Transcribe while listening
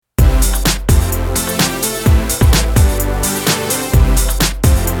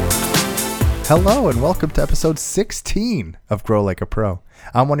Hello and welcome to episode 16 of Grow Like a Pro.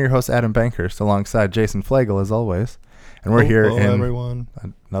 I'm one of your hosts, Adam Bankhurst, alongside Jason Flagel as always, and we're here in everyone.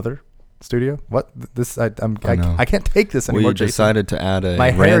 Another studio. What this? I know. can't take this anymore. We decided to add a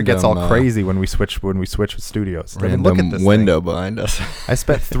My hair random, gets all crazy when we switch studios. I mean, random look at this window thing. behind us. I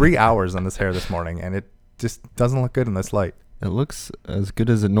spent 3 hours on this hair this morning, and it just doesn't look good in this light. It looks as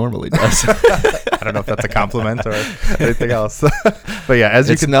good as it normally does. I don't know if that's a compliment or anything else. But yeah, as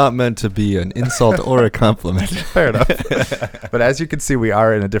you It's can not meant to be an insult or a compliment. fair enough. But as you can see, we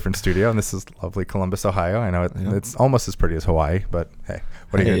are in a different studio, and this is lovely Columbus, Ohio. I know it's almost as pretty as Hawaii, but hey,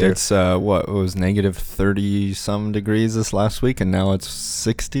 what are you gonna do? It's what it was negative 30 some degrees this last week, and now it's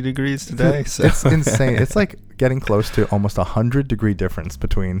 60 degrees today. So It's insane. It's like getting close to almost 100-degree difference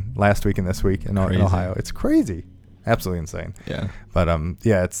between last week and this week in Ohio. It's crazy. Absolutely insane. Yeah. But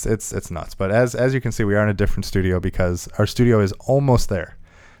yeah, it's nuts. But as you can see, we are in a different studio because our studio is almost there.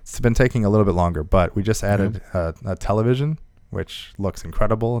 It's been taking a little bit longer, but we just added a television, which looks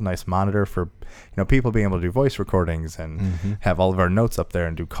incredible. A nice monitor for people being able to do voice recordings and have all of our notes up there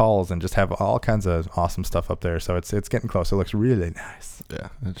and do calls and just have all kinds of awesome stuff up there. So it's getting close. It looks really nice. Yeah,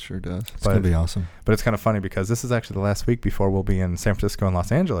 it sure does. It's gonna be awesome. But it's kind of funny because this is actually the last week before we'll be in San Francisco and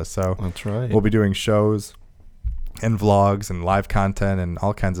Los Angeles. So That's right. we'll be doing shows and vlogs and live content and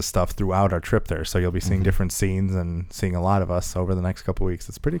all kinds of stuff throughout our trip there. So you'll be seeing different scenes and seeing a lot of us over the next couple of weeks.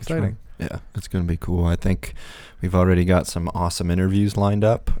 It's pretty exciting. Yeah, it's going to be cool. I think we've already got some awesome interviews lined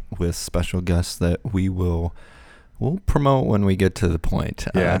up with special guests that we'll promote when we get to the point.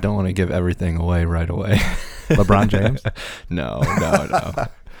 Yeah. I don't want to give everything away right away. LeBron James? No.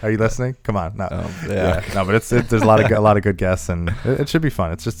 Are you listening? Come on. No. Yeah. No, but there's a lot of good guests, and it should be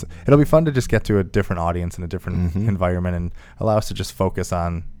fun. It'll be fun to just get to a different audience and a different environment and allow us to just focus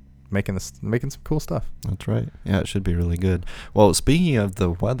on making some cool stuff. That's right. Yeah, it should be really good. Well, speaking of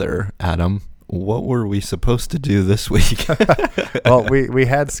the weather, Adam, what were we supposed to do this week? Well, we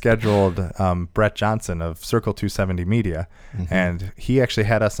had scheduled Brett Johnson of Circle 270 Media, and he actually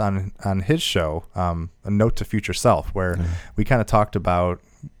had us on his show, A Note to Future Self, where we kind of talked about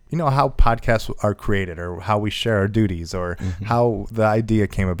how podcasts are created or how we share our duties or how the idea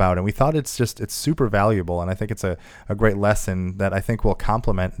came about. And we thought it's super valuable. And I think it's a great lesson that I think will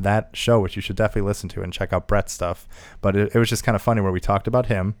complement that show, which you should definitely listen to and check out Brett's stuff. But it was just kind of funny where we talked about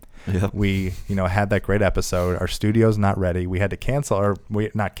him. Yep. We, had that great episode. Our studio's not ready. We had to cancel, or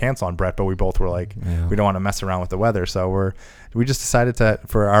we not cancel on Brett, but we both were like, we don't want to mess around with the weather. So we just decided to,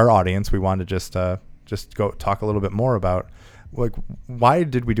 for our audience, we wanted to just go talk a little bit more about, like, why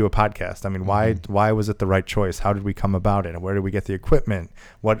did we do a podcast? I mean, why was it the right choice? How did we come about it? And where did we get the equipment?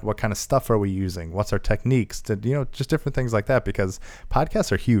 What kind of stuff are we using? What's our techniques? Just different things like that, because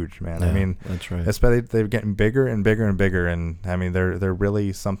podcasts are huge, man. Yeah, I mean, that's right. especially they're getting bigger and bigger and bigger. And I mean, they're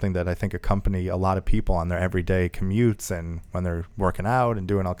really something that I think accompany a lot of people on their everyday commutes and when they're working out and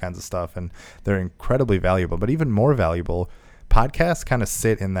doing all kinds of stuff. And they're incredibly valuable, but even more valuable, podcasts kind of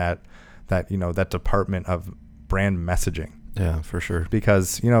sit in that department of brand messaging. Yeah, for sure.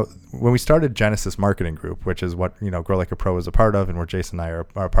 Because, when we started Genesis Marketing Group, which is what, Grow Like a Pro is a part of and where Jason and I are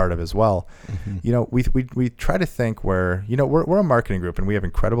a part of as well, we try to think where, we're a marketing group and we have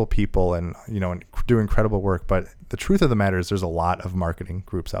incredible people and, and do incredible work. But the truth of the matter is there's a lot of marketing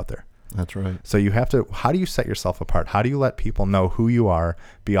groups out there. That's right. So how do you set yourself apart? How do you let people know who you are,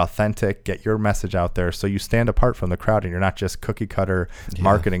 be authentic, get your message out there so you stand apart from the crowd and you're not just cookie cutter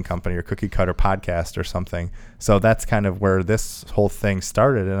marketing company or cookie cutter podcast or something. So that's kind of where this whole thing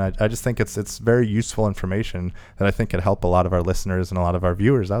started. And I just think it's very useful information that I think could help a lot of our listeners and a lot of our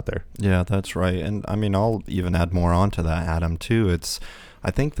viewers out there. Yeah, that's right. And I mean, I'll even add more onto that, Adam, too.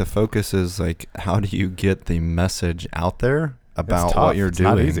 I think the focus is like, how do you get the message out there about what you're doing?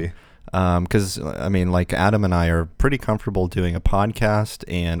 It's not easy. Because I mean, like, Adam and I are pretty comfortable doing a podcast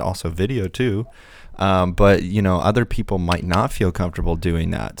and also video too. But other people might not feel comfortable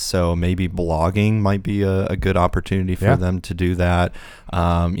doing that. So maybe blogging might be a good opportunity for them to do that.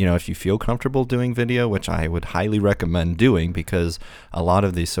 If you feel comfortable doing video, which I would highly recommend doing, because a lot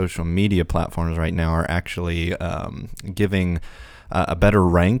of these social media platforms right now are actually giving a better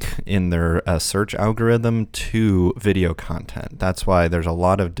rank in their search algorithm to video content. That's why there's a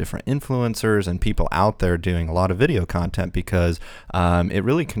lot of different influencers and people out there doing a lot of video content, because it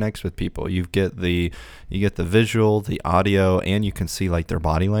really connects with people. You get the visual, the audio, and you can see like their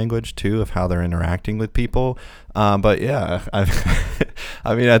body language too of how they're interacting with people. But yeah,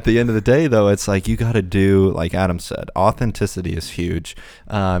 I mean, at the end of the day, though, it's like you got to do, like Adam said, authenticity is huge.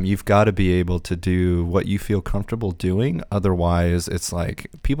 You've got to be able to do what you feel comfortable doing. Otherwise, it's like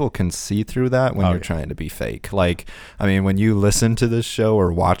people can see through that when you're trying to be fake. Like, I mean, when you listen to this show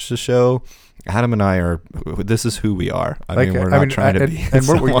or watch the show, Adam and I this is who we are. I mean, we're not trying to be. And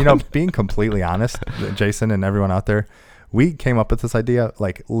we're, being completely honest, Jason and everyone out there, we came up with this idea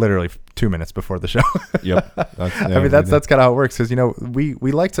like literally 2 minutes before the show. Yep. That's kind of how it works. Cause we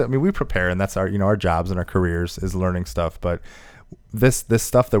like to, we prepare, and that's our, our jobs and our careers is learning stuff. But this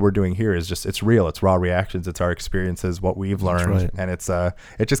stuff that we're doing here is just, it's real. It's raw reactions. It's our experiences, what we've learned. Right. And it's,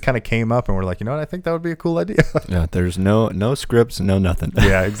 it just kind of came up and we're like, you know what? I think that would be a cool idea. Yeah. There's no scripts, no nothing.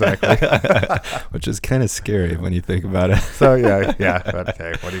 Yeah, exactly. Which is kind of scary when you think about it. So yeah. But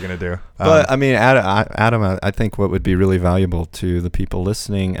okay, what are you going to do? But I mean, Adam, I think what would be really valuable to the people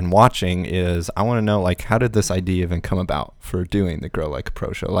listening and watching is I want to know, like, how did this idea even come about for doing the Grow Like a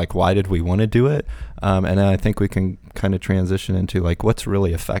Pro show? Like, why did we want to do it? And then I think we can kind of transition into like what's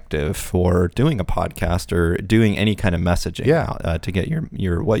really effective for doing a podcast or doing any kind of messaging to get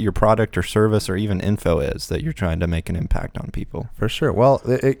your what your product or service or even info is that you're trying to make an impact on people. For sure. Well,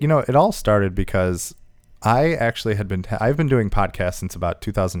 it all started because I actually I've been doing podcasts since about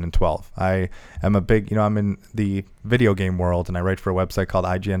 2012. I am a big, I'm in the video game world, and I write for a website called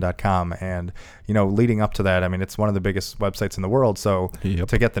IGN.com. And, leading up to that, I mean, it's one of the biggest websites in the world. So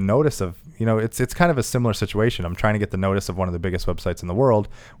to get the notice of, it's kind of a similar situation. I'm trying to get the notice of one of the biggest websites in the world,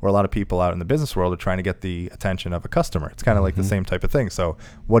 where a lot of people out in the business world are trying to get the attention of a customer. It's kind of like the same type of thing. So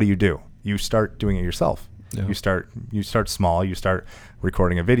what do? You start doing it yourself. Yeah. You start small. You start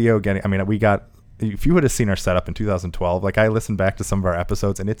recording a video, if you would have seen our setup in 2012, like I listened back to some of our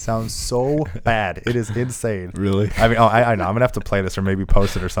episodes and it sounds so bad. It is insane. Really? I mean, I know I'm gonna have to play this or maybe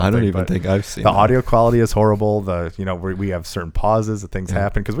post it or something. I don't even think I've seen the audio quality is horrible. We have certain pauses that things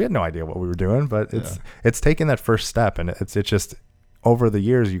happen because we had no idea what we were doing, but it's taking that first step, and it's just over the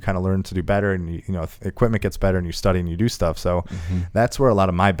years you kind of learn to do better, and equipment gets better and you study and you do stuff. So that's where a lot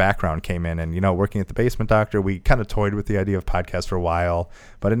of my background came in. And working at the Basement Doctor, we kind of toyed with the idea of podcasts for a while,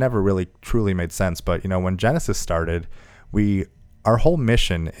 but it never really truly made sense. But when Genesis started, our whole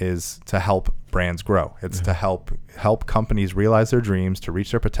mission is to help brands grow. It's to help companies realize their dreams, to reach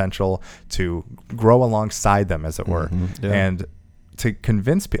their potential, to grow alongside them, as it were. And to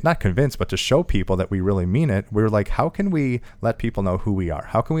but to show people that we really mean it. We were like, how can we let people know who we are?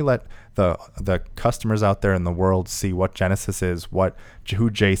 How can we let the customers out there in the world see what Genesis is, who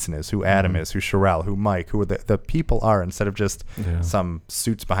Jason is, who Adam is, who Sherelle, who Mike, who the people are, instead of just some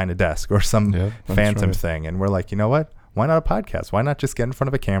suits behind a desk or some phantom thing. And we're like, you know what? Why not a podcast? Why not just get in front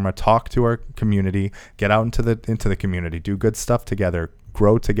of a camera, talk to our community, get out into the community, do good stuff together,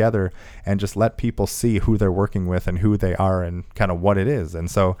 grow together, and just let people see who they're working with and who they are and kind of what it is.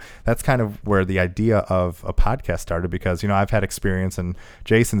 And so that's kind of where the idea of a podcast started, because I've had experience, and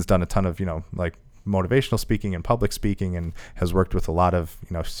Jason's done a ton of like motivational speaking and public speaking, and has worked with a lot of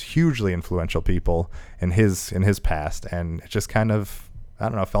hugely influential people in his past, and it just kind of, I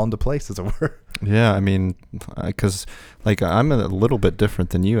don't know, fell into place, as it were. Yeah, I mean, because like I'm a little bit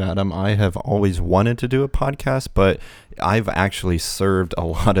different than you, Adam. I have always wanted to do a podcast, but I've actually served a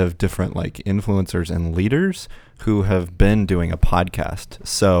lot of different like influencers and leaders who have been doing a podcast.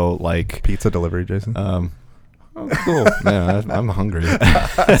 So like pizza delivery, Jason. Oh, cool. Man, I'm hungry.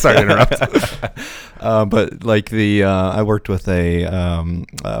 Sorry to interrupt. But like I worked with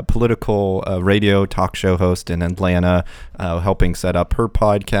a political radio talk show host in Atlanta, helping set up her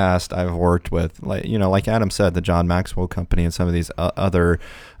podcast. I've worked with, like Adam said, the John Maxwell Company and some of these other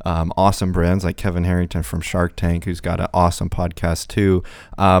awesome brands like Kevin Harrington from Shark Tank, who's got an awesome podcast too.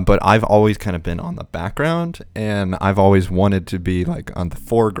 But I've always kind of been on the background, and I've always wanted to be like on the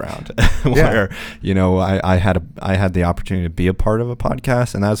foreground where, I had the opportunity to be a part of a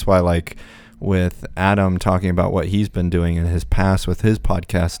podcast. And that's why, like, with Adam talking about what he's been doing in his past with his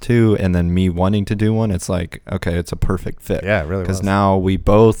podcast too, and then me wanting to do one, it's like, okay, it's a perfect fit. Yeah, it really was. Because now we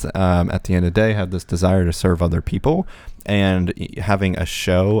both, at the end of the day, have this desire to serve other people, and having a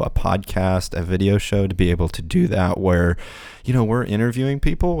show, a podcast, a video show to be able to do that, where, we're interviewing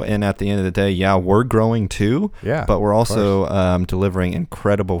people, and at the end of the day, we're growing too. Yeah, but we're also delivering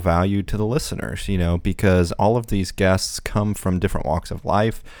incredible value to the listeners, because all of these guests come from different walks of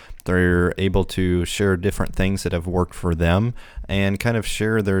life. They're able to share different things that have worked for them, and kind of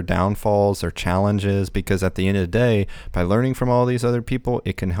share their downfalls, their challenges, because at the end of the day, by learning from all these other people,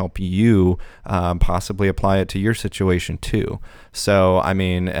 it can help you possibly apply it to your situation too. So, I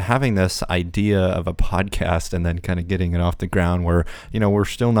mean, having this idea of a podcast and then kind of getting it off the ground where, we're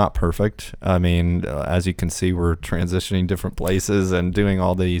still not perfect. I mean, as you can see, we're transitioning different places and doing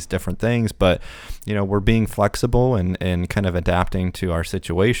all these different things, but, we're being flexible and kind of adapting to our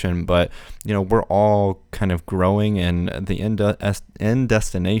situation. But, we're all kind of growing, and the end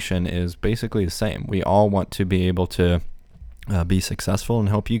destination is basically the same. We all want to be able to be successful and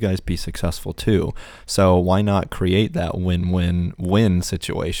help you guys be successful too. So why not create that win-win-win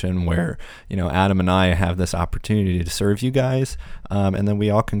situation where, Adam and I have this opportunity to serve you guys, and then we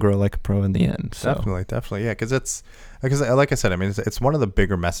all can grow like a pro in the end. So. Definitely. Yeah. Because like I said, I mean, it's one of the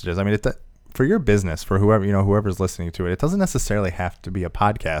bigger messages. I mean, for your business, for whoever's listening to it, it doesn't necessarily have to be a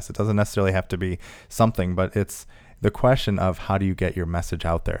podcast. It doesn't necessarily have to be something, but it's the question of how do you get your message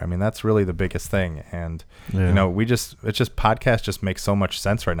out there? I mean, that's really the biggest thing. And, podcasts just make so much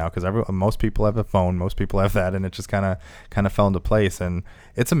sense right now because most people have a phone, most people have that, and it just kind of fell into place. And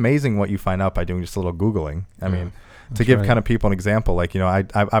it's amazing what you find out by doing just a little Googling. I mean, to give kind of people an example, like, I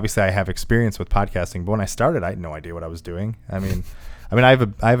obviously I have experience with podcasting, but when I started, I had no idea what I was doing. I mean, I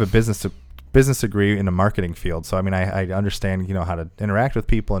have a business degree in the marketing field. So, I mean, I understand, how to interact with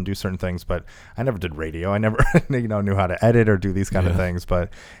people and do certain things, but I never did radio. I never, knew how to edit or do these kind of things,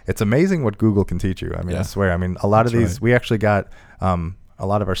 but it's amazing what Google can teach you. I mean, I swear, I mean, a lot of these, we actually got, a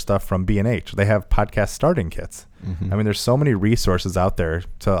lot of our stuff from B&H. They have podcast starting kits. I mean, there's so many resources out there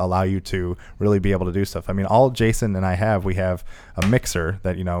to allow you to really be able to do stuff. I mean, all Jason and I we have a mixer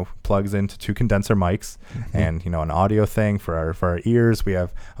that, plugs into 2 condenser mics and, an audio thing for our ears. We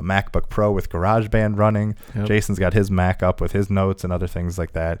have a MacBook Pro with GarageBand running. Yep. Jason's got his Mac up with his notes and other things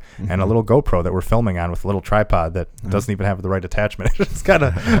like that. And a little GoPro that we're filming on with a little tripod that doesn't even have the right attachment. It's kind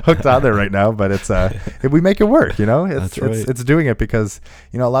of hooked on there right now, but it's, we make it work, it's doing it because,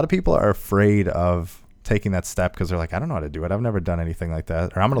 a lot of people are afraid of taking that step because they're like, I don't know how to do it. I've never done anything like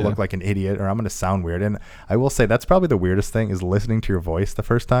that, or I'm going to look like an idiot, or I'm going to sound weird. And I will say that's probably the weirdest thing is listening to your voice the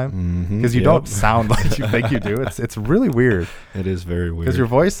first time because you don't sound like you think you do. It's really weird. It is very weird because your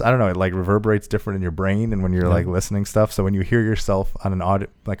voice, I don't know, it like reverberates different in your brain and when you're like listening stuff. So when you hear yourself on an audio,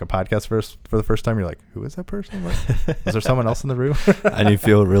 like a podcast for the first time, you're like, who is that person? Is there someone else in the room? And you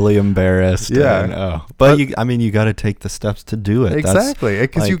feel really embarrassed. Yeah. But you got to take the steps to do it. Exactly.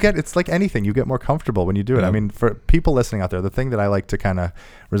 Because it's like anything, you get more comfortable when you do it. I mean, for people listening out there, the thing that I like to kind of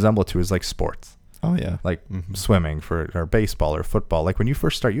resemble to is like sports. Oh yeah. Like swimming or baseball or football. Like when you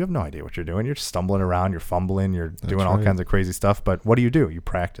first start, you have no idea what you're doing. You're just stumbling around, you're fumbling, you're doing all kinds of crazy stuff. But what do? You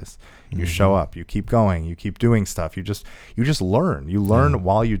practice, you show up, you keep going, you keep doing stuff. You just learn. You learn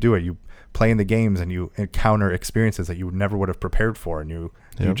while you do it. You play in the games and you encounter experiences that you never would have prepared for, and you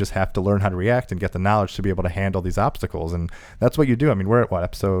just have to learn how to react and get the knowledge to be able to handle these obstacles. And that's what you do. I mean, we're at what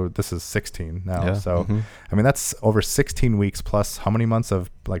episode? This is 16 now. So I mean, that's over 16 weeks plus how many months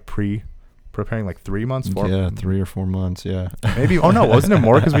of like preparing, like 3 months, 4 months? 3 or 4 months. Maybe. Oh no, wasn't it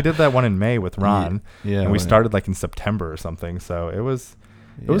more? Because we did that one in May with Ron. And we started like in September or something. So it was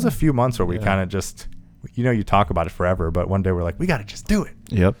a few months where we kind of just, you talk about it forever, but one day we're like, we got to just do it.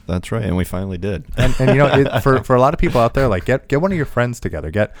 Yep, that's right. And we finally did. And for a lot of people out there, like get one of your friends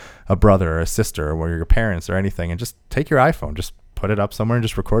together, get a brother or a sister or your parents or anything, and just take your iPhone, just put it up somewhere and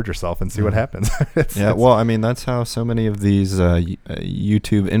just record yourself and see what happens. Well, I mean, that's how so many of these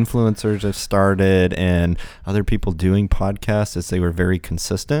YouTube influencers have started, and other people doing podcasts is they were very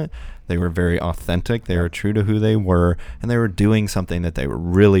consistent. They were very authentic. They were true to who they were, and they were doing something that they were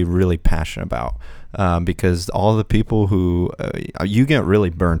really, really passionate about. Because all the people who you get really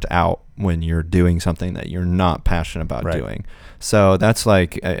burnt out when you're doing something that you're not passionate about doing. So that's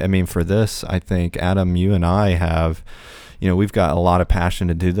like, I mean, for this, I think Adam, you and I have, we've got a lot of passion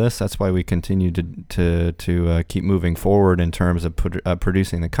to do this. That's why we continue to keep moving forward in terms of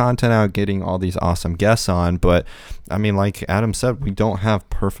producing the content out, getting all these awesome guests on. But I mean, like Adam said, we don't have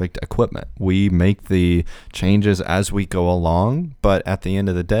perfect equipment. We make the changes as we go along. But at the end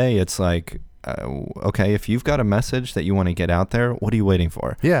of the day, it's like, okay, if you've got a message that you want to get out there, what are you waiting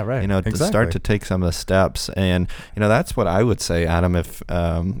for? Yeah, right. To start to take some of the steps. And that's what I would say, Adam, if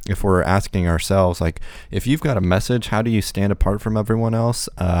we're asking ourselves, like, if you've got a message, how do you stand apart from everyone else?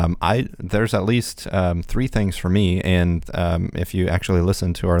 There's at least 3 things for me. And if you actually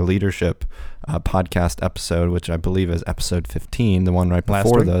listen to our leadership podcast episode, which I believe is episode 15, the one right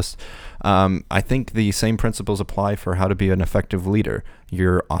before this, I think the same principles apply for how to be an effective leader.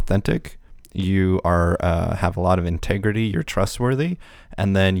 You're authentic. You are have a lot of integrity, you're trustworthy,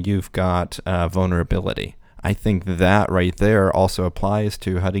 and then you've got vulnerability. I think that right there also applies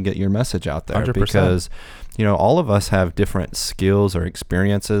to how to get your message out there 100%. because, all of us have different skills or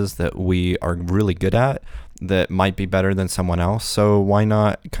experiences that we are really good at that might be better than someone else. So why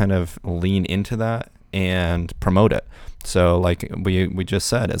not kind of lean into that and promote it? So like we just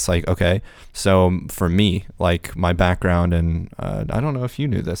said, it's like, okay, so for me, like my background, and I don't know if you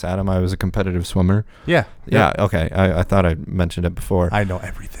knew this, Adam, I was a competitive swimmer. Yeah. Okay. I thought I mentioned it before. I know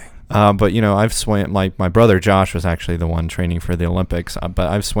everything. But I've swam, like my brother Josh was actually the one training for the Olympics, but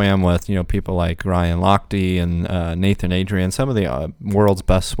I've swam with, people like Ryan Lochte and Nathan Adrian, some of the world's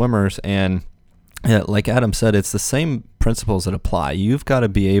best swimmers. And like Adam said, it's the same principles that apply. You've got to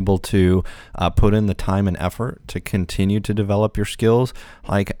be able to put in the time and effort to continue to develop your skills.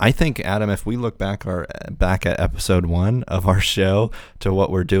 Like I think, Adam, if we look back at episode 1 of our show to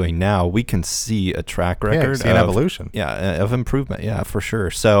what we're doing now, we can see a track record of evolution. Yeah, of improvement. Yeah, for sure.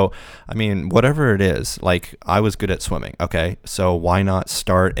 So, I mean, whatever it is, like I was good at swimming. Okay, so why not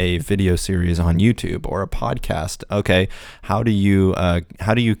start a video series on YouTube or a podcast? Okay, how do you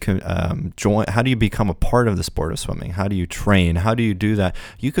join? How do you become a part of the sport of swimming? How do you train? How do you do that?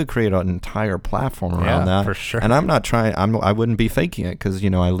 You could create an entire platform around that. For sure. And I'm not trying. I wouldn't be faking it because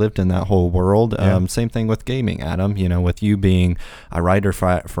I lived in that whole world. Same thing with gaming, Adam. With you being a writer for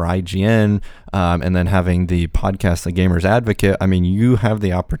IGN, and then having the podcast, The Gamer's Advocate. I mean, you have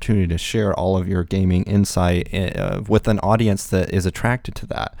the opportunity to share all of your gaming insight with an audience that is attracted to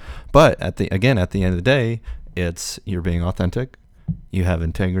that. But at the end of the day, it's you're being authentic, you have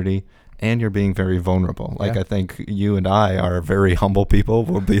integrity, and you're being very vulnerable. Like I think you and I are very humble people.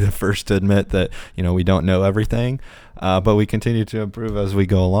 We'll be the first to admit that, we don't know everything, but we continue to improve as we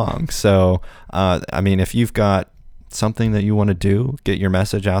go along. So, I mean, if you've got something that you want to do, get your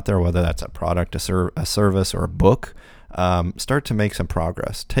message out there, whether that's a product, a service, or a book, start to make some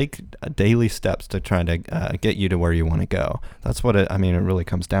progress. Take daily steps to try to get you to where you want to go. That's what it really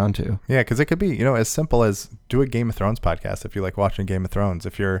comes down to. Yeah, because it could be, as simple as do a Game of Thrones podcast if you like watching Game of Thrones.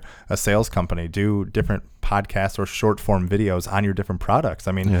 If you're a sales company, do different podcasts or short form videos on your different products.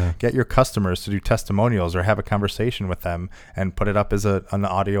 I mean, get your customers to do testimonials or have a conversation with them and put it up as an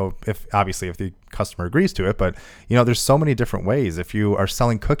audio, if the customer agrees to it. But there's so many different ways. If you are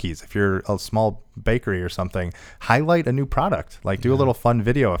selling cookies, if you're a small bakery or something, highlight a new product, like do a little fun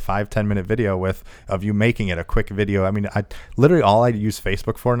video, a 5-10 minute video of you making it, a quick video. I mean, I literally all I use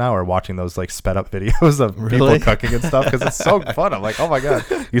Facebook for now are watching those like sped up videos of people cooking and stuff because it's so fun. I'm like, oh my god,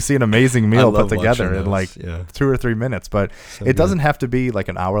 you see an amazing meal put together in like 2 or 3 minutes. But it doesn't have to be like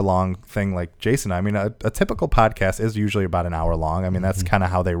an hour long thing like Jason. I mean, a typical podcast is usually about an hour long. I mean, that's kind of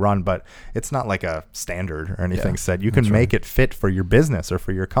how they run, but it's not like a standard or anything set. You can make it fit for your business or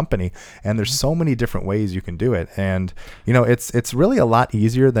for your company, and there's so many different ways you can do it. And it's really a lot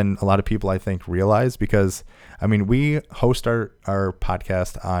easier than a lot of people I think realize, because I mean, we host our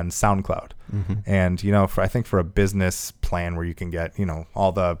podcast on SoundCloud. And I think for a business plan where you can get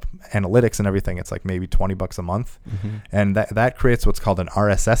all the analytics and everything, it's like maybe $20 a month, and that creates what's called an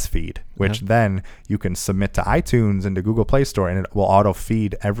RSS feed, which then you can submit to iTunes and to Google Play Store, and it will auto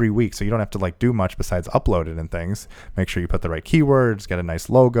feed every week, so you don't have to like do much besides upload it and things. Make sure you put the right keywords, get a nice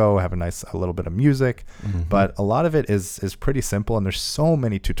logo, have a little bit of music, but a lot of it is pretty simple, and there's so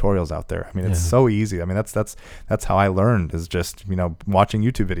many tutorials out there. I mean, it's so easy. I mean, that's how I learned, is just watching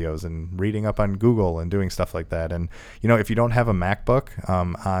YouTube videos and reading up on Google and doing stuff like that. And if you don't have a MacBook,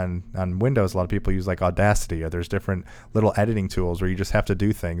 on Windows, a lot of people use like Audacity, or there's different little editing tools where you just have to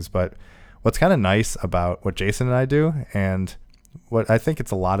do things. But what's kind of nice about what Jason and I do, and what I think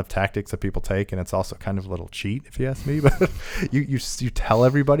it's a lot of tactics that people take, and it's also kind of a little cheat if you ask me, but you tell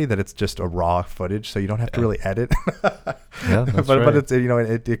everybody that it's just a raw footage, so you don't have to really edit. But it's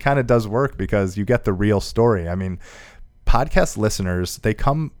it kind of does work because you get the real story. I mean, podcast listeners, they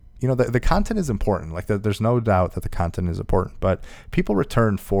come, the content is important. Like there's no doubt that the content is important, but people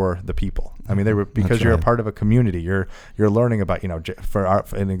return for the people. I mean, because you're a part of a community. You're learning about,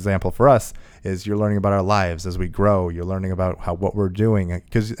 an example for us is you're learning about our lives as we grow. You're learning about what we're doing.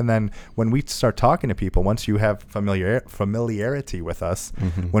 And then when we start talking to people, once you have familiarity with us,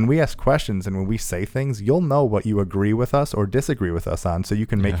 when we ask questions and when we say things, you'll know what you agree with us or disagree with us on, so you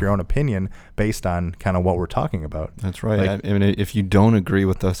can make your own opinion based on kind of what we're talking about. That's right. Like, I mean, if you don't agree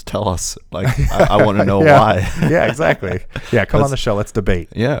with us, tell us. Like, I want to know why. Yeah, exactly. Yeah, come on the show. Let's debate.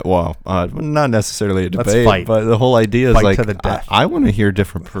 Yeah, well, not necessarily a debate, let's fight. But the whole idea is fight like, to the death. I want to hear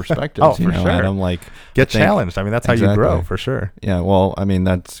different perspectives. Oh, for sure. And I'm like, get challenged. I mean, that's how you grow, for sure. Yeah, well, I mean,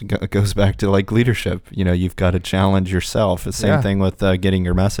 that goes back to like leadership. You've got to challenge yourself. The same thing with getting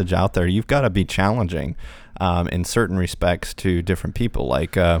your message out there. You've got to be challenging. in certain respects to different people.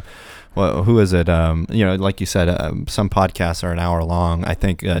 Like, well, who is it? Like you said, some podcasts are an hour long. I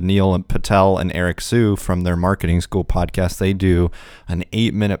think Neil Patel and Eric Sue from their marketing school podcast, they do an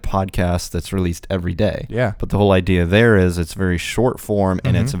 8-minute podcast that's released every day. Yeah. But the whole idea there is it's very short form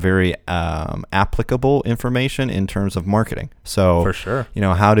and it's very applicable information in terms of marketing. So for sure,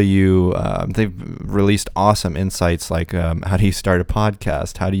 how do you? They've released awesome insights like how do you start a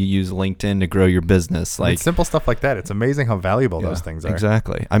podcast? How do you use LinkedIn to grow your business? Like simple stuff like that. It's amazing how valuable those things are.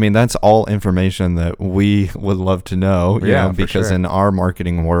 Exactly. I mean, that's all information that we would love to know, because in our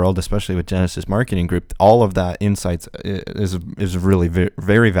marketing world, especially with Genesis Marketing Group, all of that insights is really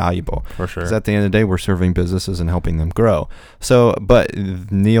very valuable. For sure. Because at the end of the day, we're serving businesses and helping them grow. So, but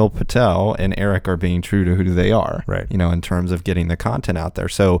Neil Patel and Eric are being true to who they are, right? In terms of getting the content out there.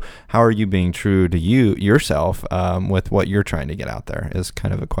 So how are you being true to yourself with what you're trying to get out there is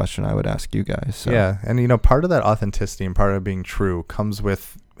kind of a question I would ask you guys. So. Yeah. And, part of that authenticity and part of being true comes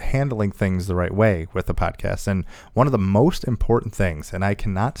with handling things the right way with the podcast. And one of the most important things, and I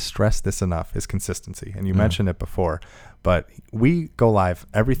cannot stress this enough, is consistency. And you mentioned it before, but we go live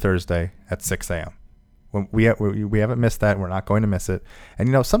every Thursday at 6 a.m. When we haven't missed that. We're not going to miss it.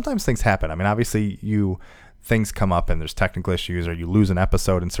 And, sometimes things happen. I mean, obviously things come up and there's technical issues, or you lose an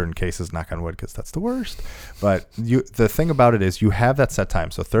episode in certain cases, knock on wood, because that's the worst. But the thing about it is you have that set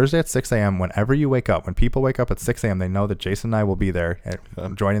time. So Thursday at 6 a.m., whenever you wake up, when people wake up at 6 a.m., they know that Jason and I will be there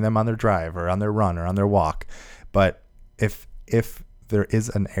joining them on their drive or on their run or on their walk. But if there is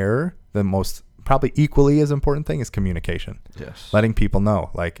an error, the most probably equally as important thing is communication. Yes. Letting people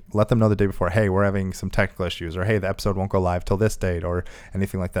know, like let them know the day before, hey, we're having some technical issues, or hey, the episode won't go live till this date, or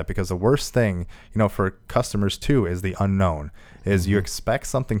anything like that. Because the worst thing, for customers too, is the unknown. Is you expect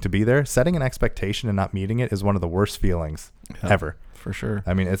something to be there. Setting an expectation and not meeting it is one of the worst feelings ever. For sure.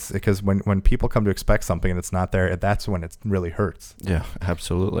 I mean, it's because when people come to expect something and it's not there, that's when it really hurts. Yeah,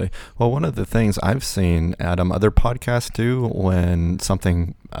 absolutely. Well, one of the things I've seen, Adam, other podcasts do when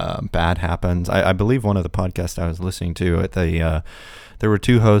something bad happens, I believe one of the podcasts I was listening to, there were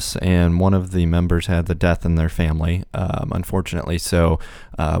two hosts and one of the members had the death in their family, unfortunately. So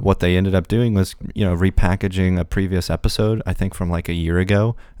what they ended up doing was, repackaging a previous episode, I think from like a year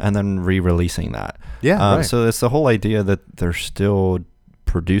ago, and then re-releasing that. Yeah. Right. So it's the whole idea that they're still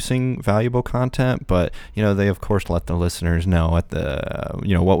producing valuable content, but they of course let the listeners know at the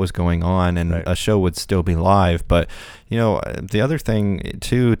what was going on, and a show would still be live. But the other thing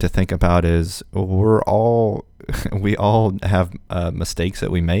too to think about is we all have mistakes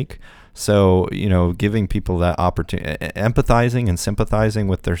that we make. So, giving people that opportunity, empathizing and sympathizing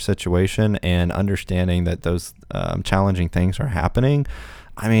with their situation and understanding that those challenging things are happening,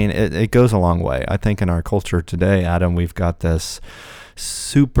 I mean, it goes a long way. I think in our culture today, Adam, we've got this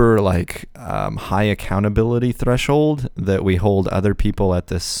super high accountability threshold that we hold other people at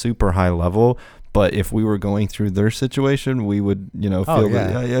this super high level. But if we were going through their situation, we would, feel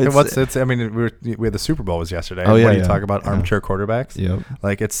that. I mean, we had the Super Bowl was yesterday. Oh, yeah. When you talk about armchair quarterbacks, yep.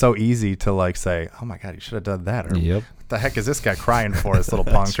 It's so easy to say, oh my God, you should have done that. Or yep. What the heck is this guy crying for? This little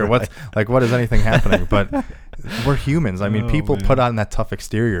punk, or what is anything happening? But we're humans. I mean, people put on that tough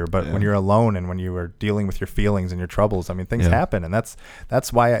exterior, but when you're alone and when you are dealing with your feelings and your troubles, I mean, things happen, and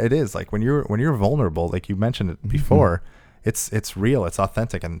that's why it is when you're vulnerable, like you mentioned it before. It's real, it's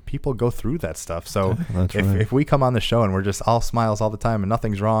authentic, and people go through that stuff. So if we come on the show and we're just all smiles all the time and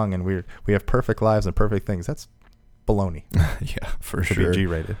nothing's wrong and we have perfect lives and perfect things, that's baloney. Yeah, for sure. To be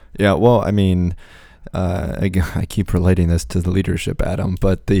G-rated. Yeah, well, I mean, I keep relating this to the leadership, Adam,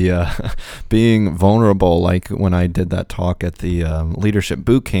 but the being vulnerable, like when I did that talk at the leadership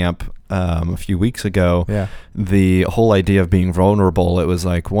boot camp a few weeks ago, the whole idea of being vulnerable, it was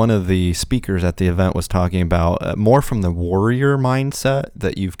like one of the speakers at the event was talking about more from the warrior mindset,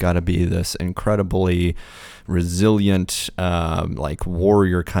 that you've got to be this incredibly resilient,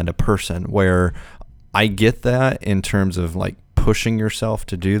 warrior kind of person, where I get that in terms of pushing yourself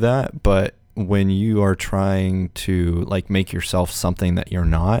to do that, but when you are trying to make yourself something that you're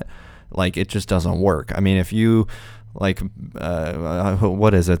not, it just doesn't work. I mean, if you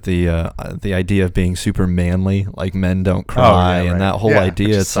what is it, the idea of being super manly, men don't cry, and that whole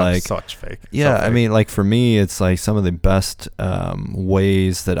idea, it's such fake. Yeah, so fake. I mean, for me, it's some of the best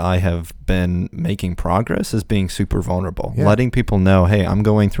ways that I have been making progress is being super vulnerable, letting people know, hey, I'm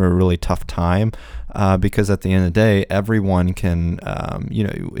going through a really tough time. because at the end of the day, everyone can,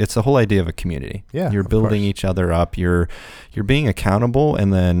 it's the whole idea of a community. Yeah, you're building each other up. You're being accountable,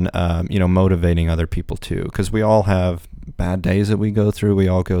 and then motivating other people too, because we all have bad days that we go through. We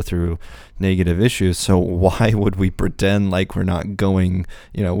all go through negative issues. So why would we pretend like we're not going?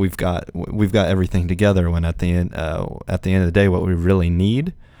 We've got everything together, when at the end of the day, what we really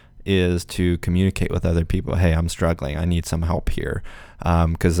need is to communicate with other people. Hey, I'm struggling. I need some help here.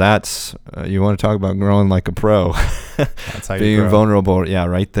 Because that's, you want to talk about growing like a pro. That's how being you grow. vulnerable. Yeah,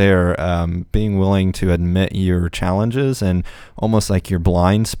 right there. Being willing to admit your challenges and almost like your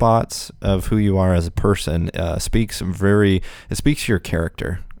blind spots of who you are as a person speaks to your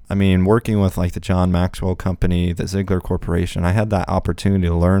character. I mean, working with like the John Maxwell Company, the Ziglar Corporation, I had that opportunity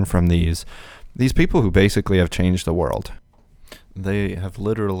to learn from these people who basically have changed the world. They have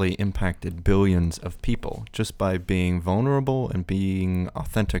literally impacted billions of people just by being vulnerable and being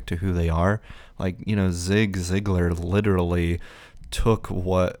authentic to who they are. Like, Zig Ziglar literally took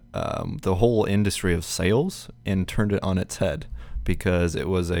what the whole industry of sales and turned it on its head, because it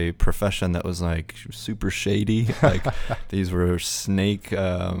was a profession that was like super shady. Like these were snake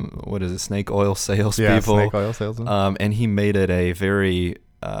oil salespeople. Yeah, snake oil salesmen. And he made it a very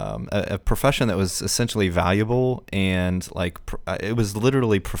a profession that was essentially valuable, and it was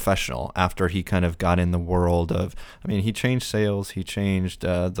literally professional after he kind of got in the world of, he changed sales, he changed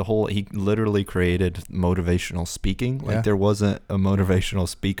he literally created motivational speaking. There wasn't a motivational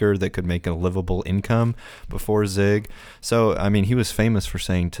speaker that could make a livable income before Zig. So, he was famous for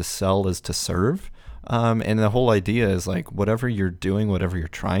saying to sell is to serve. And the whole idea is like, whatever you're doing, whatever you're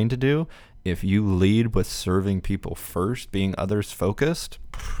trying to do, if you lead with serving people first, being others focused,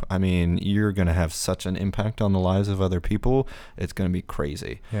 you're going to have such an impact on the lives of other people. It's going to be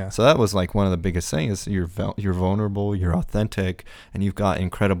crazy. Yeah. So that was like one of the biggest things. You're vulnerable, you're authentic, and you've got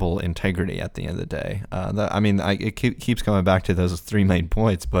incredible integrity at the end of the day. It keeps coming back to those three main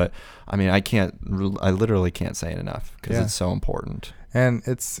points, but I literally can't say it enough, because it's so important. And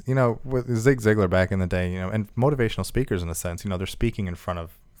it's, with Zig Ziglar back in the day, and motivational speakers in a sense, they're speaking in front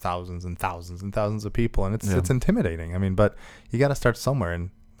of thousands and thousands and thousands of people, and it's intimidating. But you got to start somewhere,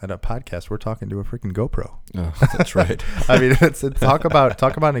 and at a podcast, we're talking to a freaking GoPro. Oh, that's right. It's talk about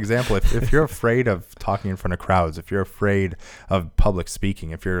an example. If you're afraid of talking in front of crowds, if you're afraid of public speaking,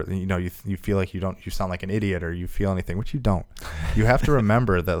 if you're, you feel like you sound like an idiot, or you feel anything, which you don't, you have to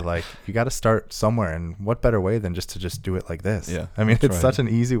remember that you got to start somewhere, and what better way than just to do it like this? Yeah. It's such an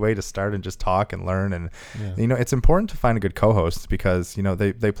easy way to start and just talk and learn, and it's important to find a good co-host, because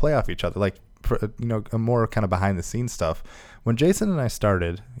they play off each other. A more kind of behind the scenes stuff. When Jason and I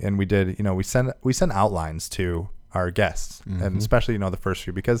started, and we did, we send outlines to our guests, and especially, the first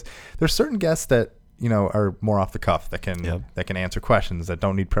few, because there's certain guests that, are more off the cuff, that can answer questions, that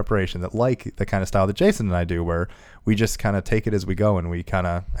don't need preparation, that like the kind of style that Jason and I do, where we just kind of take it as we go, and we kind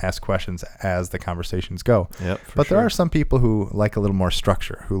of ask questions as the conversations go. But there are some people who like a little more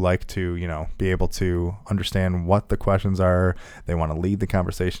structure, who like to, be able to understand what the questions are. They want to lead the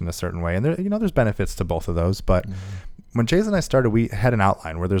conversation a certain way. And there, there's benefits to both of those. But when Jason and I started, we had an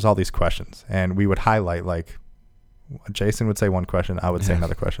outline where there's all these questions, and we would highlight, Jason would say one question, I would say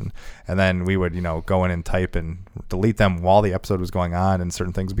another question, and then we would, go in and type and delete them while the episode was going on, and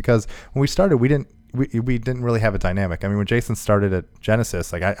certain things, because when we started, we didn't really have a dynamic. When Jason started at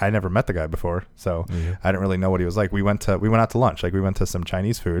Genesis, I never met the guy before, so I didn't really know what he was like. We went out to lunch, we went to some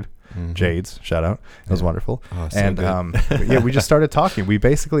Chinese food, Jade's, shout out, it was wonderful. Oh, so and we just started talking. We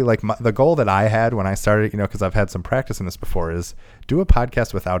basically, the goal that I had when I started, because I've had some practice in this before, is do a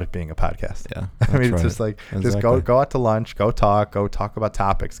podcast without it being a podcast. Yeah, it's just just go out to lunch, go talk about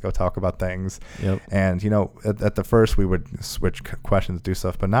topics, go talk about things. And at the first we would switch questions, do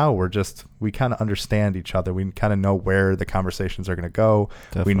stuff, but now we kind of understand each other. We kind of know where the conversations are going to go.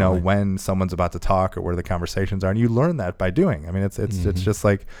 Definitely. We know when someone's about to talk, or where the conversations are, and you learn that by doing. It's just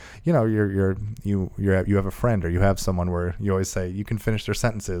like, you have a friend, or you have someone where you always say you can finish their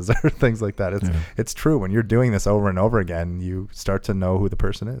sentences, or things like that. It's true. When you're doing this over and over again, you start to know who the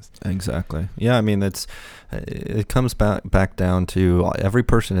person is. Exactly. Yeah. It comes back down to every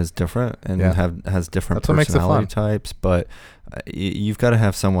person is different and has different personality types, but you've got to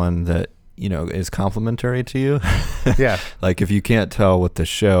have someone that, is complimentary to you. Yeah. If you can't tell with the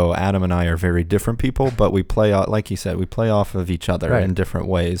show, Adam and I are very different people, but we play out, like you said, we play off of each other in different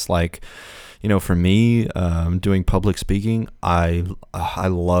ways. for me, doing public speaking, I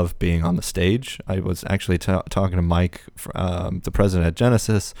love being on the stage. I was actually talking to Mike, the president at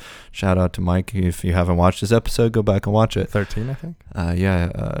Genesis. Shout out to Mike. If you haven't watched this episode, go back and watch it. 13, I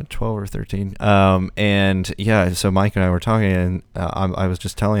think. 12 or 13. And yeah, so Mike and I were talking, and I was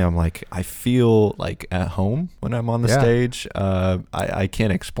just telling him, like, I feel like at home when I'm on the stage. I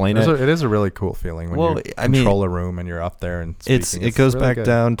can't explain it. It is a really cool feeling when you control a room and you're up there and speaking. It goes really back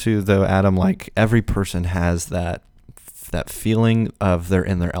down to, though, Adam, like, every person has that feeling of they're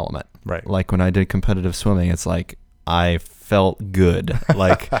in their element. Right. Like when I did competitive swimming, it's like I felt good.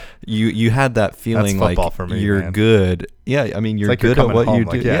 Like you had that feeling. That's football, like for me, you're man. Good. Yeah, I mean, you're good at what you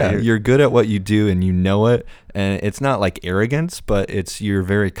do. Like, you're good at what you do, and you know it. And it's not like arrogance, but you're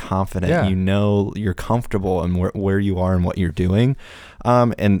very confident. Yeah. You know, you're comfortable in where you are and what you're doing.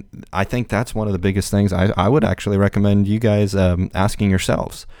 And I think that's one of the biggest things. I would actually recommend you guys asking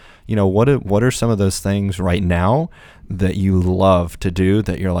yourselves, what are some of those things right now that you love to do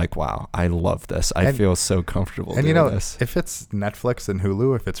that you're like, wow, I love this. I feel so comfortable doing this. If it's Netflix and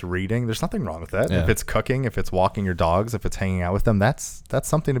Hulu, if it's reading, there's nothing wrong with that. Yeah. If it's cooking, if it's walking your dogs, if it's hanging out with them, that's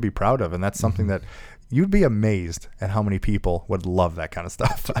something to be proud of. And that's something that you'd be amazed at how many people would love that kind of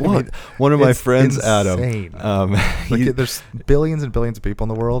stuff. I mean, one of my friends, insane. Adam, there's billions and billions of people in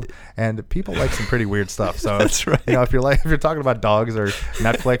the world, and people like some pretty weird stuff. So that's right. If you're talking about dogs or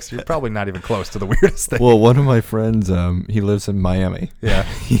Netflix, you're probably not even close to the weirdest thing. Well, one of my friends, he lives in Miami. Yeah,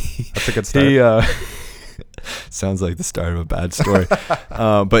 that's a good start. Sounds like the start of a bad story.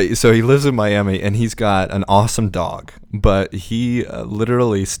 But so he lives in Miami, and he's got an awesome dog. But he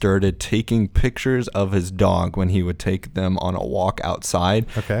literally started taking pictures of his dog when he would take them on a walk outside.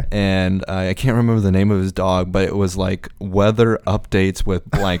 Okay. And I can't remember the name of his dog, but it was like weather updates with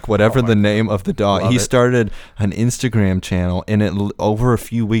like whatever the name of the dog. He started an Instagram channel, and over a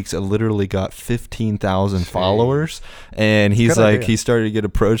few weeks, it literally got 15,000 followers. And he's like, he started to get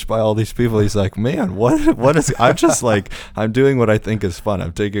approached by all these people. He's like, man, what is? I'm just like, I'm doing what I think is fun.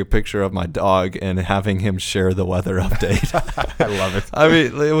 I'm taking a picture of my dog and having him share the weather update. I love it. I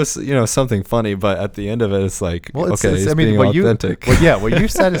mean, it was something funny, but at the end of it, it's like, it's being authentic. What you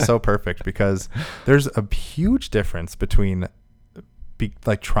said is so perfect, because there's a huge difference between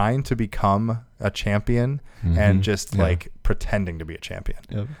trying to become a champion and just like pretending to be a champion.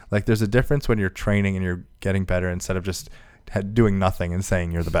 Yep. Like there's a difference when you're training and you're getting better instead of just doing nothing and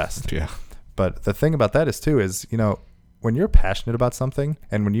saying you're the best. Yeah. But the thing about that is when you're passionate about something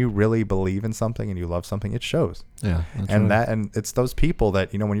and when you really believe in something and you love something, it shows. Yeah. And it's those people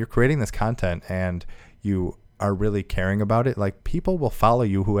that, when you're creating this content and you are really caring about it, like people will follow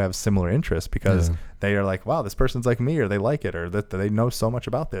you who have similar interests because they are like, wow, this person's like me, or they like it, or that they know so much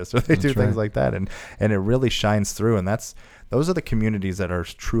about this, or they do things like that. And it really shines through. And those are the communities that are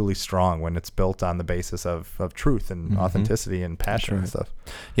truly strong when it's built on the basis of truth and authenticity and passion and stuff.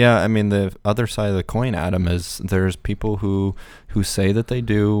 Yeah. I mean, the other side of the coin, Adam, is there's people who say that they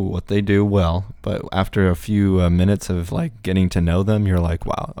do what they do well, but after a few minutes of like getting to know them, you're like,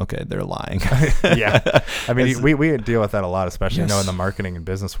 wow, okay, they're lying. Yeah. I mean, we deal with that a lot, especially in the marketing and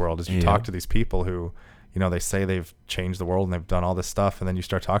business world, is you talk to these people who, they say they've changed the world and they've done all this stuff, and then you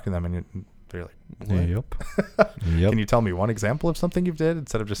start talking to them and they're like, what? Yep. Can you tell me one example of something you've did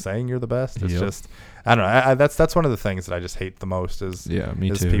instead of just saying you're the best? It's just, I don't know. That's one of the things that I just hate the most is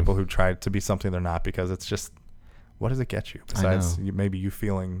people who try to be something they're not, because it's just, what does it get you besides maybe you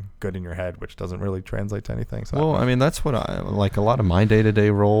feeling good in your head, which doesn't really translate to anything? So I mean, that's what I like. A lot of my day-to-day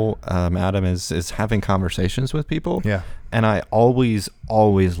role, Adam, is having conversations with people. Yeah. And I always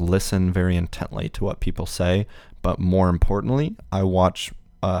listen very intently to what people say, but more importantly, I watch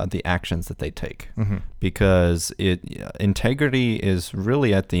the actions that they take, because integrity is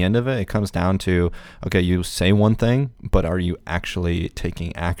really, at the end of it comes down to, okay, you say one thing, but are you actually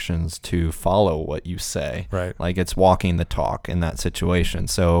taking actions to follow what you say? Right. Like it's walking the talk in that situation.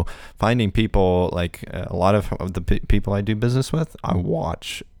 So finding people, like a lot of the people I do business with, I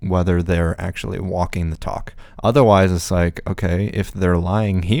watch whether they're actually walking the talk. Otherwise, it's like, okay, if they're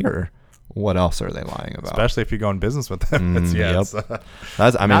lying here, what else are they lying about? Especially if you go in business with them. That's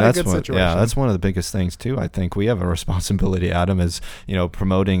one of the biggest things too. I think we have a responsibility, Adam, is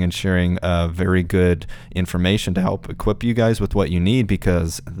promoting and sharing very good information to help equip you guys with what you need,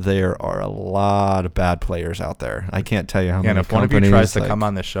 because there are a lot of bad players out there. I can't tell you how many. And if one of you tries to come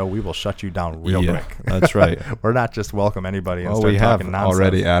on this show, we will shut you down real quick. That's right. We're not just welcome anybody and start talking nonsense.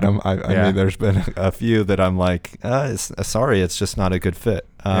 Already, Adam. I mean, there's been a few that I'm like, sorry, it's just not a good fit.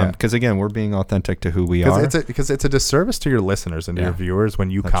 Because again, we're being authentic to who we are. Because it's a disservice to your listeners and to your viewers when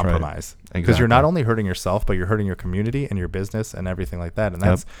you compromise. Because you're not only hurting yourself, but you're hurting your community and your business and everything like that.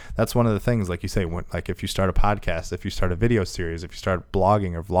 And that's one of the things, like you say, like if you start a podcast, if you start a video series, if you start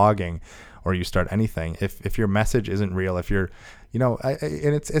blogging or vlogging, or you start anything, if your message isn't real, if you're, and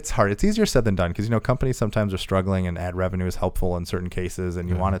it's hard. It's easier said than done because, companies sometimes are struggling and ad revenue is helpful in certain cases and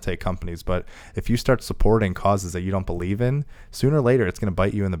you want to take companies. But if you start supporting causes that you don't believe in, sooner or later it's going to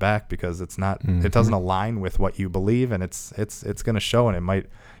bite you in the back because it's not, it doesn't align with what you believe, and it's going to show, and it might,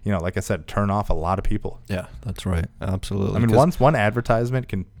 like I said, turn off a lot of people. Yeah, that's right. Absolutely. I mean, one advertisement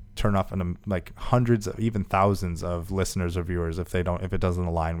can turn off like hundreds of, even thousands of listeners or viewers if it doesn't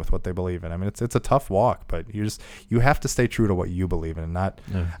align with what they believe in. I mean, it's a tough walk, but you have to stay true to what you believe in, and not.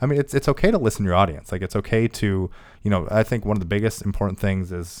 Yeah. I mean, it's okay to listen to your audience. Like, it's okay to, I think one of the biggest important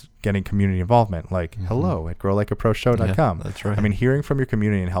things is getting community involvement. Like, hello at growlikeaproshow.com. Yeah, that's right. I mean, hearing from your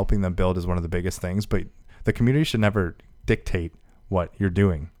community and helping them build is one of the biggest things, but the community should never dictate what you're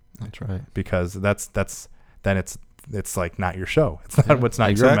doing. That's right. Because then it's like not your show. It's not what's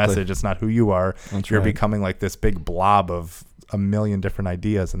not your message. It's not who you are. You're becoming like this big blob of a million different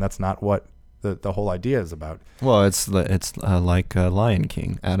ideas, and that's not what the whole idea is about. Well, it's like Lion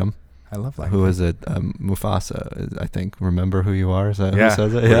King, Adam. I love Lion King. Who is it? Mufasa, I think. Remember who you are? Is that who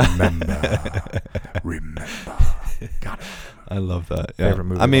says it? Yeah. Remember. Got it. I love that. Yeah. Favorite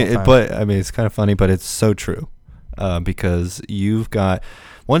movie It's kind of funny, but it's so true. Because you've got,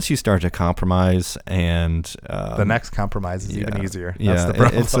 once you start to compromise, and the next compromise is even easier. That's the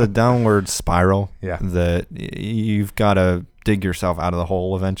problem. It's a downward spiral. Yeah. That you've got to dig yourself out of the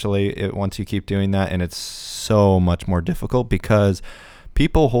hole eventually. Once you keep doing that, and it's so much more difficult because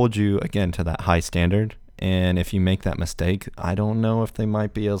people hold you again to that high standard. And if you make that mistake, I don't know if they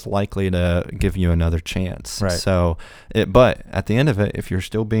might be as likely to give you another chance. Right. So, but at the end of it, if you're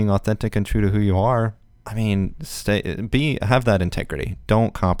still being authentic and true to who you are, I mean, have that integrity.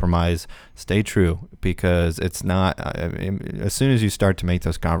 Don't compromise. Stay true, because it's not. As soon as you start to make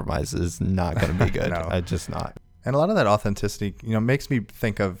those compromises, it's not going to be good. No. It's just not. And a lot of that authenticity, makes me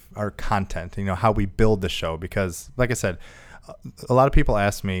think of our content. How we build the show, because, like I said, a lot of people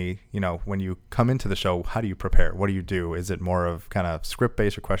ask me, when you come into the show, how do you prepare? What do you do? Is it more of kind of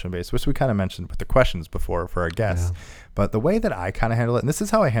script-based or question-based, which we kind of mentioned with the questions before for our guests. Yeah. But the way that I kind of handle it, and this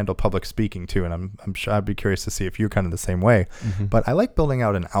is how I handle public speaking too, and I'm sure I'd be curious to see if you're kind of the same way, but I like building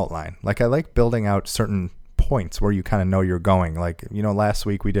out an outline. Like, I like building out certain points where you kind of know you're going. Like, last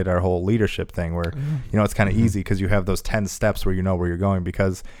week we did our whole leadership thing where, it's kind of easy because you have those 10 steps where you know where you're going,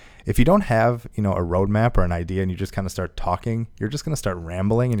 because if you don't have, a roadmap or an idea and you just kind of start talking, you're just going to start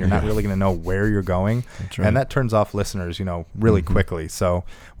rambling and you're not really going to know where you're going. That's right. And that turns off listeners, really quickly. So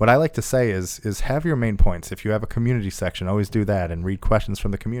what I like to say is have your main points. If you have a community section, always do that and read questions from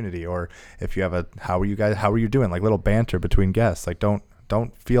the community. Or if you have how are you doing? Like little banter between guests. Like, don't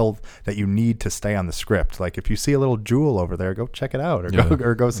feel that you need to stay on the script. Like, if you see a little jewel over there, go check it out,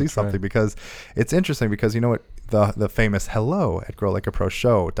 or go see something. Right. Because it's interesting, because what the famous hello at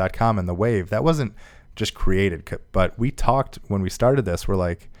growlikeaproshow.com and the wave, that wasn't just created, but we talked when we started this. We're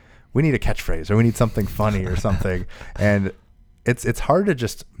like, we need a catchphrase, or we need something funny or something. And it's hard to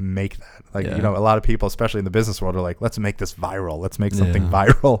just make that. Like, a lot of people, especially in the business world, are like, let's make this viral. Let's make something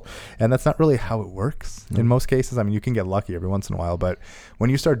viral. And that's not really how it works in most cases. I mean, you can get lucky every once in a while, but when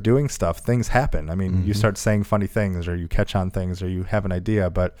you start doing stuff, things happen. I mean, you start saying funny things, or you catch on things, or you have an idea.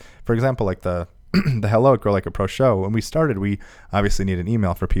 But for example, like the hello at Grow Like a Pro show, when we started, we obviously need an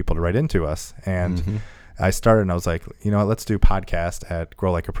email for people to write into us. And I started and I was like, let's do podcast at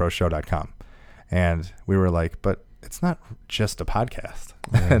growlikeaproshow.com. And we were like, but it's not just a podcast.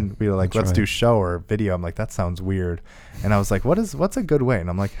 Yeah, and we were like, let's do show or video. I'm like, that sounds weird. And I was like, what's a good way? And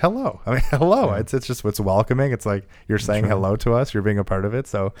I'm like, hello. I mean, hello. Yeah. It's just, it's welcoming. It's like you're saying hello to us. You're being a part of it.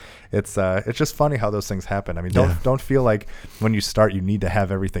 So it's just funny how those things happen. I mean, don't feel like when you start, you need to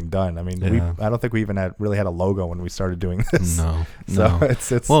have everything done. I mean, I don't think we even really had a logo when we started doing this. No. So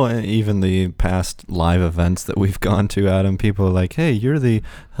it's well, even the past live events that we've gone to, Adam, people are like, hey, you're the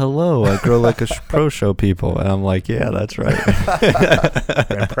hello at Grow Like a Pro Show people. And I'm like, yeah, that's right.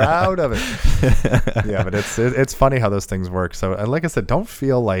 I'm proud of it. Yeah, but it's funny how those things work. So, and like I said, don't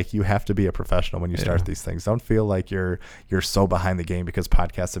feel like you have to be a professional when you start these things. Don't feel like you're so behind the game because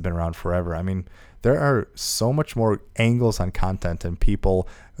podcasts have been around forever. I mean, there are so much more angles on content and people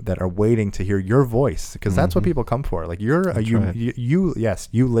that are waiting to hear your voice, because that's what people come for. Like you're you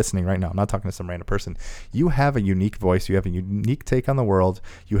listening right now. I'm not talking to some random person. You have a unique voice. You have a unique take on the world.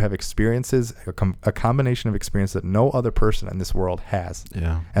 You have experiences, a combination of experience that no other person in this world has.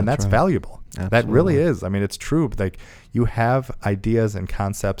 Yeah, and that's valuable. Absolutely. That really is. I mean, it's true. Like you have ideas and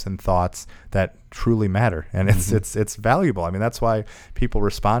concepts and thoughts that truly matter, and it's valuable. I mean, that's why people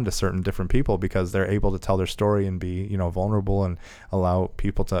respond to certain different people, because they're able to tell their story and be, vulnerable and allow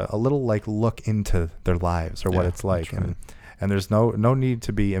people to a little like look into their lives or what it's like. Right. And there's no need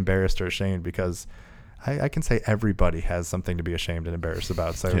to be embarrassed or ashamed, because I can say everybody has something to be ashamed and embarrassed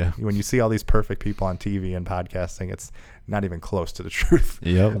about. So when you see all these perfect people on TV and podcasting, it's not even close to the truth.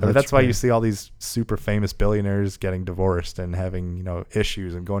 Yep, that's why you see all these super famous billionaires getting divorced and having,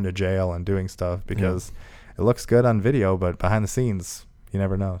 issues and going to jail and doing stuff, because it looks good on video, but behind the scenes, you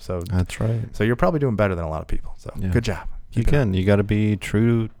never know. So that's right. So you're probably doing better than a lot of people. So good job. You got to be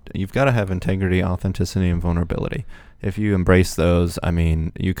true. You've got to have integrity, authenticity, and vulnerability. If you embrace those, I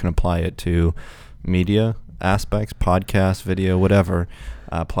mean, you can apply it to media aspects, podcast, video, whatever.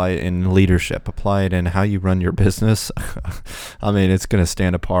 Apply it in leadership, apply it in how you run your business. I mean, it's going to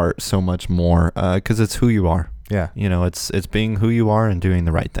stand apart so much more because it's who you are. Yeah. It's being who you are and doing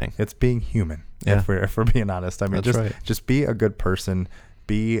the right thing. It's being human. Yeah. If we're being honest. I mean, just be a good person.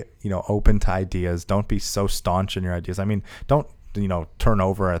 Be, open to ideas. Don't be so staunch in your ideas. I mean, don't, turn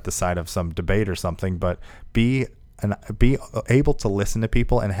over at the side of some debate or something, but be able to listen to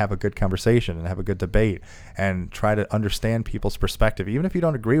people and have a good conversation and have a good debate and try to understand people's perspective, even if you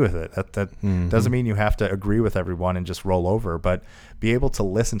don't agree with it. That doesn't mean you have to agree with everyone and just roll over, but be able to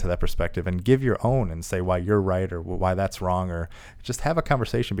listen to that perspective and give your own and say why you're right or why that's wrong, or just have a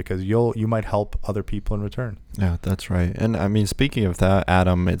conversation, because you might help other people in return. Yeah, that's right. And I mean, speaking of that,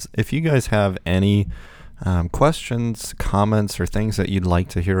 Adam, if you guys have any questions, comments, or things that you'd like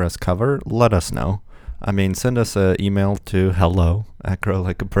to hear us cover, let us know. I mean, send us an email to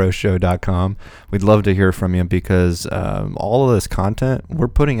hello@growlikeaproshow.com. We'd love to hear from you, because all of this content we're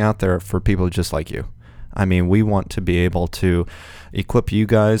putting out there for people just like you. I mean, we want to be able to equip you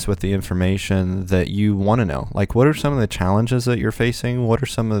guys with the information that you want to know. Like, what are some of the challenges that you're facing? What are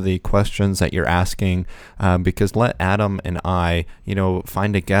some of the questions that you're asking? Because let Adam and I,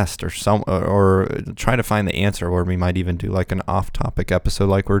 find a guest or try to find the answer, or we might even do like an off-topic episode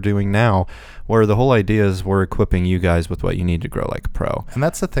like we're doing now, where the whole idea is we're equiping you guys with what you need to grow like a pro. And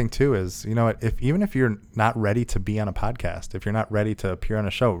that's the thing too, is, even if you're not ready to be on a podcast, if you're not ready to appear on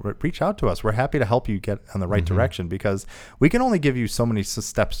a show, reach out to us. We're happy to help you get on the right direction, because we can only give you so many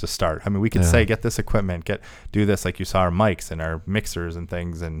steps to start. I mean, we could say, get this equipment, do this, like you saw our mics and our mixers and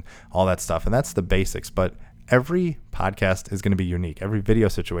things and all that stuff. And that's the basics. But every podcast is going to be unique. Every video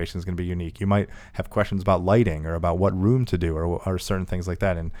situation is going to be unique. You might have questions about lighting or about what room to do or certain things like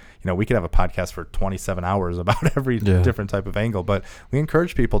that. And, we could have a podcast for 27 hours about every different type of angle, but we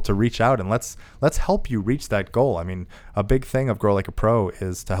encourage people to reach out and let's help you reach that goal. I mean, a big thing of Grow Like a Pro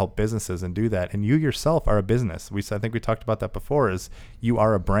is to help businesses and do that. And you yourself are a business. I think we talked about that before, is you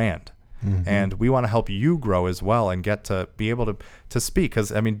are a brand. And we want to help you grow as well and get to be able to speak.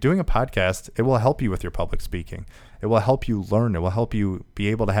 Because, I mean, doing a podcast, it will help you with your public speaking. It will help you learn. It will help you be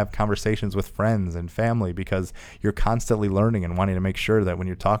able to have conversations with friends and family, because you're constantly learning and wanting to make sure that when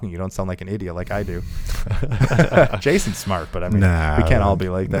you're talking, you don't sound like an idiot like I do. Jason's smart, but I mean, we can't all be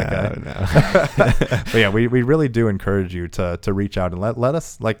like that guy. No. But yeah, we really do encourage you to reach out and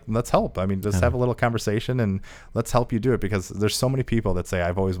let's help. I mean, just have a little conversation and let's help you do it, because there's so many people that say,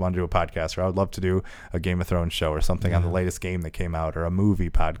 I've always wanted to do a podcast, or I would love to do a Game of Thrones show or something on the latest game that came out, or a movie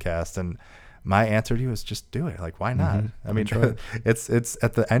podcast. And my answer to you is just do it. Like, why not? I mean, it's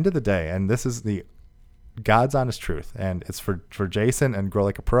at the end of the day, and this is the God's honest truth, and it's for Jason and Grow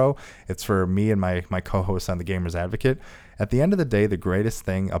Like a Pro. It's for me and my co-host on The Gamers Advocate. At the end of the day, the greatest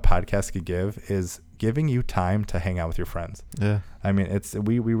thing a podcast could give is giving you time to hang out with your friends. Yeah. I mean,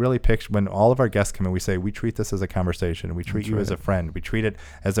 we really picture, when all of our guests come in, we say, we treat this as a conversation. We treat you as a friend. We treat it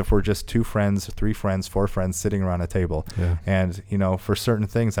as if we're just 2 friends, 3 friends, 4 friends sitting around a table. Yeah. And, for certain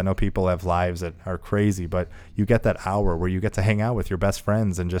things, I know people have lives that are crazy, but you get that hour where you get to hang out with your best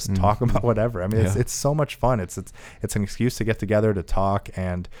friends and just talk about whatever. I mean, it's so much fun. It's an excuse to get together, to talk,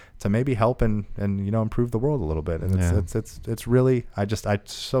 and to maybe help and improve the world a little bit. And it's really, I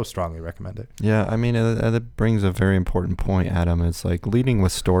so strongly recommend it. Yeah. I mean, that brings a very important point, Adam. It's like leading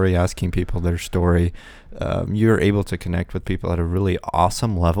with story, asking people their story. You're able to connect with people at a really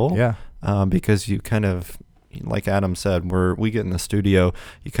awesome level. Yeah. Because you kind of like Adam said, we get in the studio,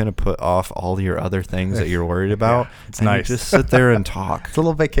 you kind of put off all your other things that you're worried about. Yeah, it's and nice. You just sit there and talk. It's a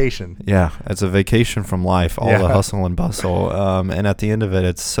little vacation. Yeah, it's a vacation from life, all the hustle and bustle. And at the end of it,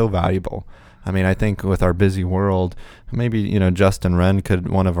 it's so valuable. I mean, I think with our busy world, maybe, Justin Wren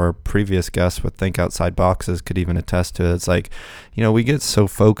one of our previous guests with Think Outside Boxes could even attest to it. It's like, we get so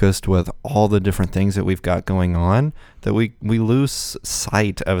focused with all the different things that we've got going on that we lose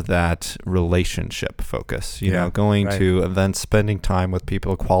sight of that relationship focus, going to events, spending time with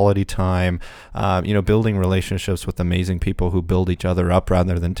people, quality time, building relationships with amazing people who build each other up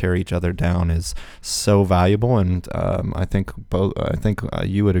rather than tear each other down is so valuable. And I think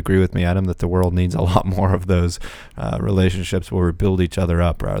you would agree with me, Adam, that the world needs a lot more of those relationships where we build each other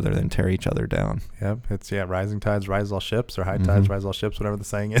up rather than tear each other down. Yep. It's rising tides rise all ships, or high tides rise all ships, whatever the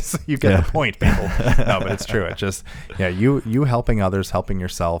saying is. You get the point, people. No, but it's true. It just, you helping others, helping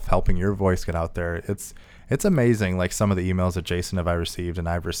yourself, helping your voice get out there. It's amazing, like some of the emails that Jason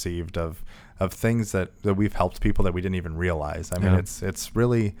I've received of things that we've helped people that we didn't even realize. I mean, it's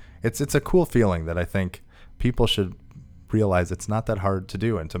really it's a cool feeling that I think people should realize it's not that hard to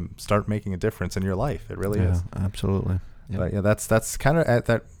do and to start making a difference in your life. It really is. Absolutely. But that's kind of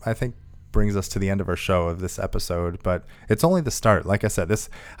that, I think, brings us to the end of our show of this episode, but it's only the start. Like I said,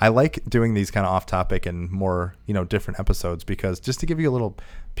 I like doing these kind of off topic and more, different episodes, because just to give you a little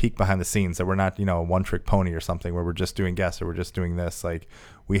peek behind the scenes, that we're not, a one trick pony or something where we're just doing guests or we're just doing this. Like,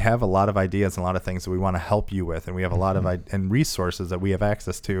 we have a lot of ideas and a lot of things that we want to help you with, and we have a lot of and resources that we have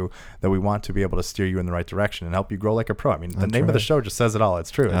access to that we want to be able to steer you in the right direction and help you grow like a pro. I mean, the name of the show just says it all.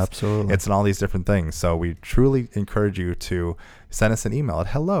 It's true. Absolutely. It's in all these different things. So we truly encourage you to send us an email at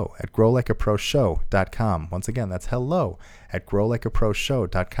hello@growlikeaproshow.com. Once again, that's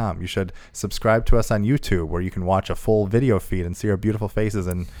hello@growlikeaproshow.com. You should subscribe to us on YouTube, where you can watch a full video feed and see our beautiful faces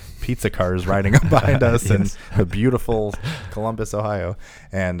and pizza cars riding up behind us in the beautiful Columbus, Ohio.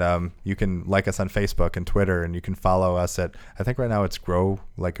 And you can like us on Facebook and Twitter, and you can follow us at, I think right now it's Grow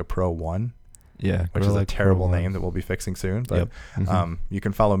Like a Pro 1. Yeah, which is a terrible name that we'll be fixing soon. But you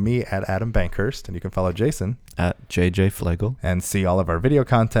can follow me at Adam Bankhurst, and you can follow Jason at JJ Flegel, and see all of our video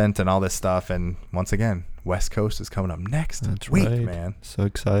content and all this stuff. And once again, West Coast is coming up next week, man. So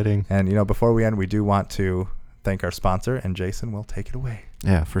exciting. And before we end, we do want to thank our sponsor, and Jason will take it away.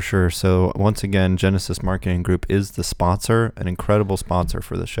 Yeah, for sure. So once again, Genesis Marketing Group is the sponsor, an incredible sponsor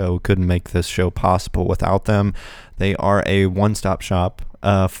for the show. Couldn't make this show possible without them. They are a one-stop shop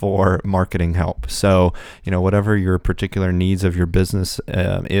for marketing help. So, whatever your particular needs of your business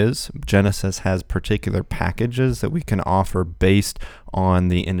is, Genesis has particular packages that we can offer based on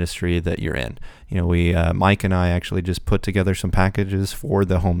the industry that you're in. Mike and I actually just put together some packages for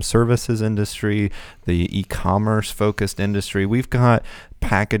the home services industry, the e-commerce focused industry. We've got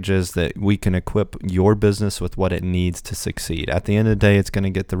packages that we can equip your business with what it needs to succeed. At the end of the day, it's going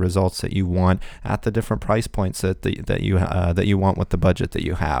to get the results that you want at the different price points that you want with the budget that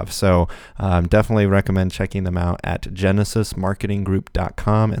you have. So definitely recommend checking them out at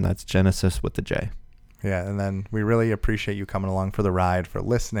genesismarketinggroup.com, and that's Genesis with the J. Yeah, and then we really appreciate you coming along for the ride, for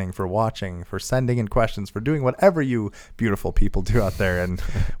listening, for watching, for sending in questions, for doing whatever you beautiful people do out there. And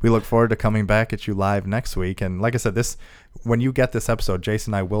we look forward to coming back at you live next week. And like I said, when you get this episode,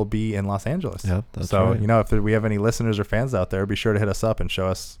 Jason and I will be in Los Angeles. Yep, that's so, right. If we have any listeners or fans out there, be sure to hit us up and show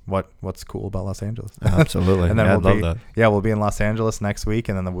us what's cool about Los Angeles. Absolutely. And then I'd love that. Yeah, we'll be in Los Angeles next week,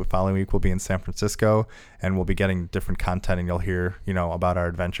 and then the following week we'll be in San Francisco, and we'll be getting different content, and you'll hear, about our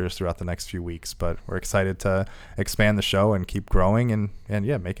adventures throughout the next few weeks. But we're excited to expand the show and keep growing and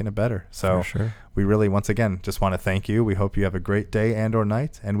making it better. So for sure. We really, once again, just want to thank you. We hope you have a great day and or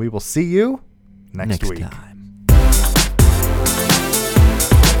night, and we will see you next week. Time.